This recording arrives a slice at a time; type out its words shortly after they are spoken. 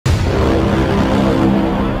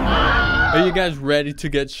Are you guys ready to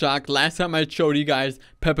get shocked? Last time I showed you guys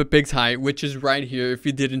Peppa Pig's height, which is right here if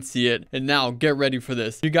you didn't see it. And now get ready for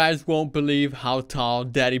this. You guys won't believe how tall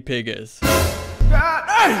Daddy Pig is.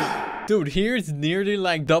 Dude, here's nearly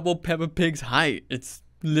like double Peppa Pig's height. It's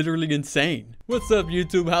literally insane. What's up,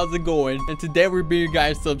 YouTube? How's it going? And today we're bringing you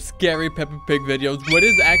guys some scary Peppa Pig videos. What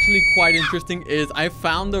is actually quite interesting is I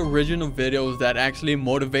found the original videos that actually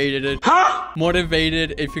motivated it.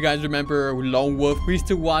 Motivated, if you guys remember Lone Wolf, we used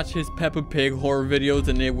to watch his Peppa Pig horror videos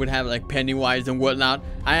and it would have like Pennywise and whatnot.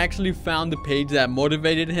 I actually found the page that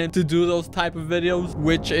motivated him to do those type of videos,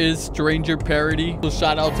 which is Stranger Parody. So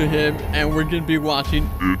shout out to him, and we're gonna be watching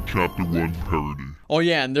It Chapter 1 Parody. Oh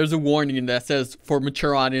yeah, and there's a warning that says for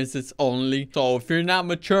mature audiences only. So if you're not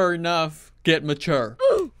mature enough, get mature.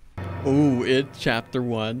 Ooh, It Chapter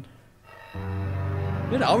 1.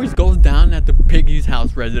 It always goes down at the Piggy's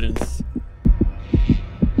house residence.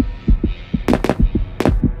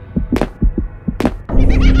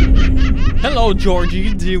 Hello,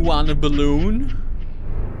 Georgie. Do you want a balloon?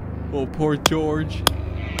 Oh, poor George.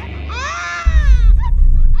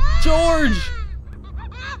 George!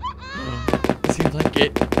 Seems like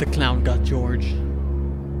the clown got George.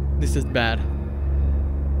 This is bad.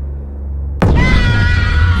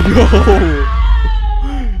 Yo!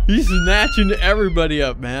 He's snatching everybody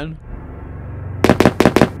up, man.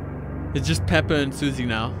 It's just Peppa and Susie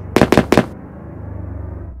now.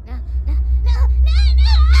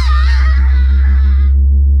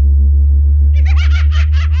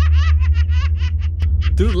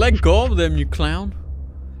 Dude, let go of them, you clown.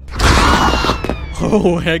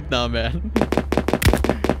 Oh, heck no, man.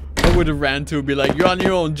 I would have ran to and be like, you're on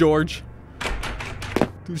your own, George.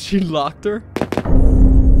 Dude, she locked her?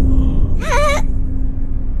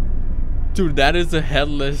 Dude, that is a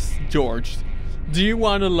headless George. Do you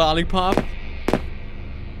want a lollipop?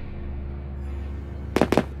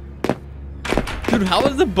 Dude, how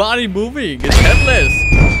is the body moving? It's headless.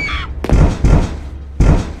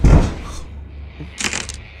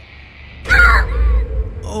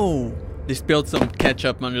 Oh, they spilled some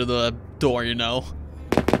ketchup under the door, you know.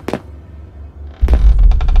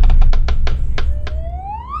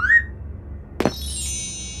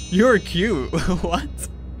 You're cute. What?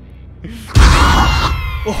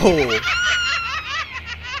 Oh.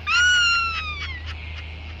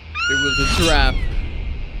 It was a trap.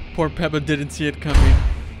 Poor Peppa didn't see it coming.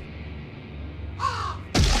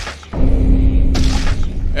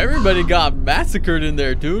 Everybody got massacred in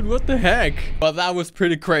there, dude. What the heck? Well, that was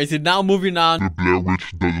pretty crazy. Now moving on. The Blair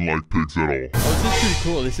Witch doesn't like pigs at all. Oh, this is pretty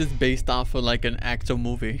cool. This is based off of like an actual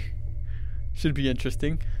movie. Should be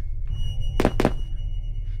interesting.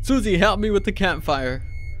 Susie, help me with the campfire.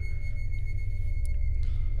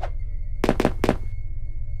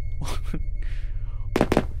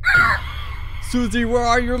 Susie, where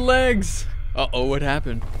are your legs? Uh-oh, what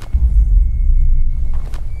happened?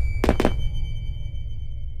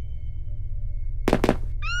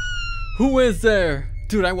 Who is there?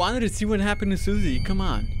 Dude, I wanted to see what happened to Susie. Come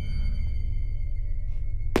on.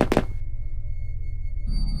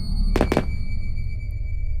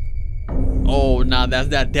 Oh, nah, that's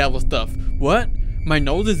that devil stuff. What? My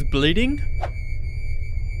nose is bleeding?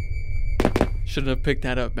 Shouldn't have picked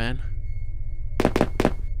that up, man.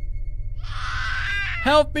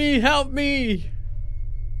 Help me! Help me!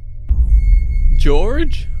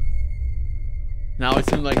 George? Now it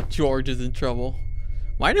seems like George is in trouble.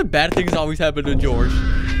 Why do bad things always happen to George?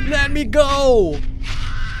 Let me go!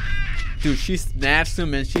 Dude, she snatched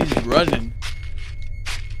him and she's running.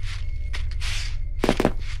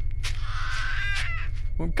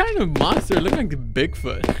 What kind of monster? Look like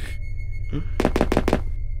Bigfoot.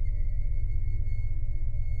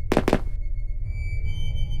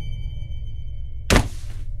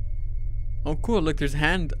 Oh, cool. Look, there's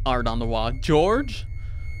hand art on the wall. George?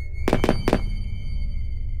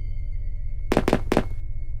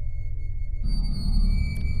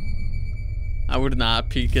 I would not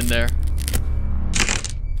peek in there.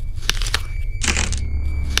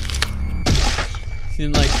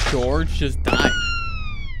 Seems like George just died.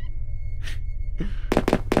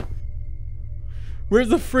 Where's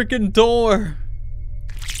the freaking door?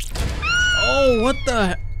 Oh, what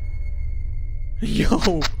the?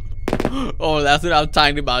 Yo. Oh, that's what I was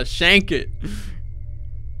talking about. Shank it.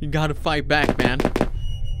 You gotta fight back, man.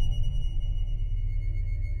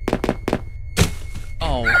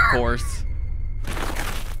 Oh, of course.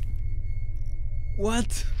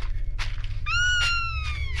 What?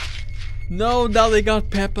 No, now they got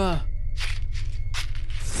Peppa.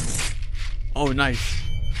 Oh, nice.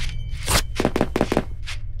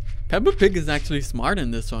 Peppa Pig is actually smart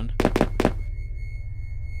in this one.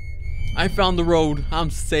 I found the road. I'm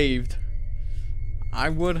saved. I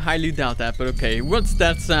would highly doubt that, but okay. What's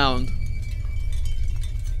that sound?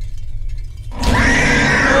 Oh.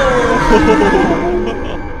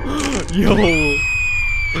 Yo.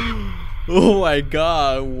 Oh my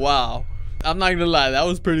god. Wow. I'm not gonna lie, that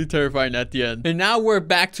was pretty terrifying at the end. And now we're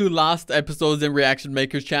back to Lost Episodes in Reaction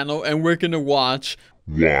Maker's channel, and we're gonna watch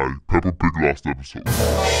Why Peppa Pig Lost Episode.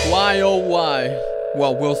 Why oh why?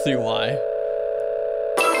 Well, we'll see why.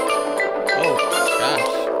 Oh gosh.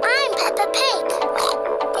 I'm Peppa Pig.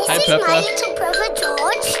 This Hi, is Peppa. my little brother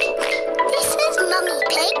George. This is Mummy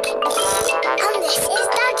Pig. And this is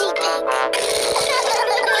Daddy Pig.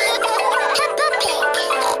 Peppa Pig.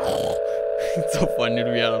 It's so funny to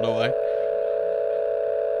me, I don't know why.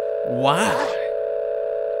 Why?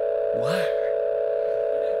 Why?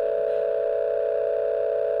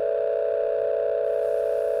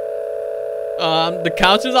 The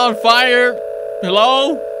couch is on fire.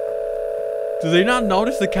 Hello? Do they not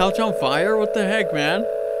notice the couch on fire? What the heck, man?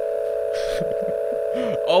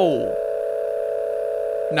 Oh.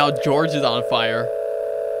 Now George is on fire.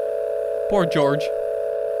 Poor George.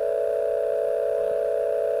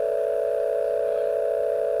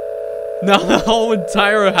 Now the whole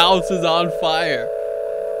entire house is on fire.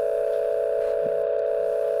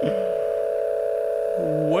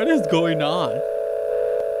 What is going on?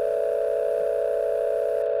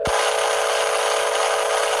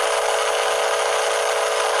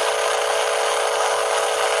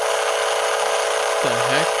 The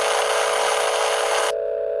heck?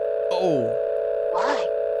 Oh. Why?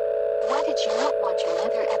 Why did you not watch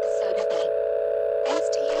another episode of me? Thanks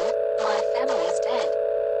to you, my family is dead.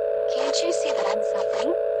 Can't you see that I'm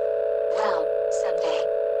suffering? Well, someday,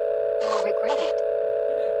 you'll regret it.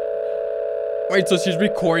 Wait, so she's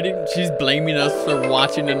recording? She's blaming us for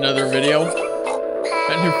watching another video?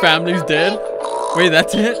 And her family's dead? Wait,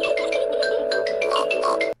 that's it?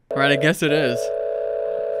 Alright, I guess it is.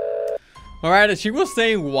 Alright, she was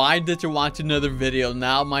saying, why did you watch another video?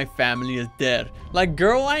 Now my family is dead. Like,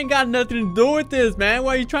 girl, I ain't got nothing to do with this, man.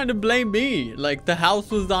 Why are you trying to blame me? Like, the house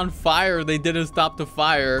was on fire. They didn't stop the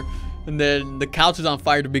fire. And then the couch is on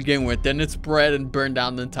fire to begin with. Then it spread and burned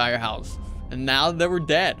down the entire house. And now they were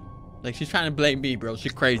dead. Like, she's trying to blame me, bro.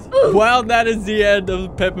 She's crazy. Well, that is the end of the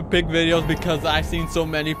Peppa Pig videos because I've seen so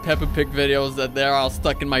many Peppa Pig videos that they're all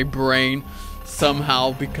stuck in my brain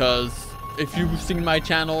somehow because if you've seen my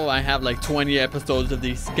channel, I have like 20 episodes of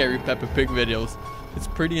these scary Peppa Pig videos. It's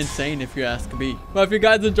pretty insane if you ask me. Well, if you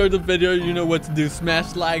guys enjoyed the video, you know what to do.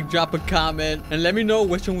 Smash like, drop a comment, and let me know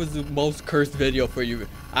which one was the most cursed video for you.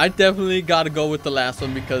 I definitely gotta go with the last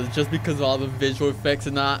one because of all the visual effects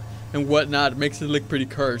and whatnot, it makes it look pretty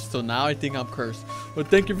cursed. So now I think I'm cursed. Well,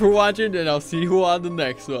 thank you for watching, and I'll see you on the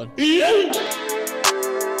next one.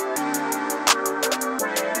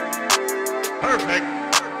 Perfect.